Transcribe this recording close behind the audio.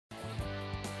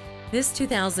This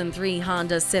 2003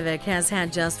 Honda Civic has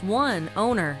had just one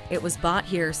owner. It was bought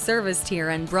here, serviced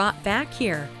here, and brought back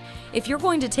here. If you're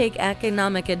going to take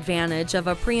economic advantage of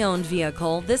a pre-owned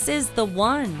vehicle, this is the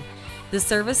one. The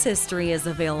service history is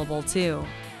available too.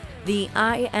 The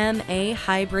IMA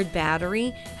hybrid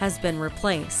battery has been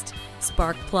replaced.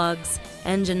 Spark plugs,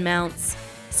 engine mounts,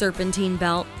 serpentine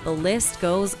belt, the list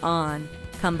goes on.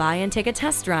 Come by and take a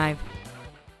test drive.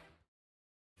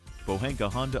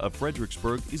 Pohanka Honda of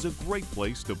Fredericksburg is a great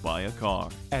place to buy a car.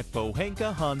 At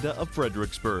Pohanka Honda of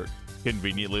Fredericksburg,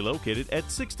 conveniently located at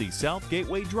 60 South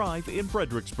Gateway Drive in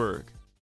Fredericksburg.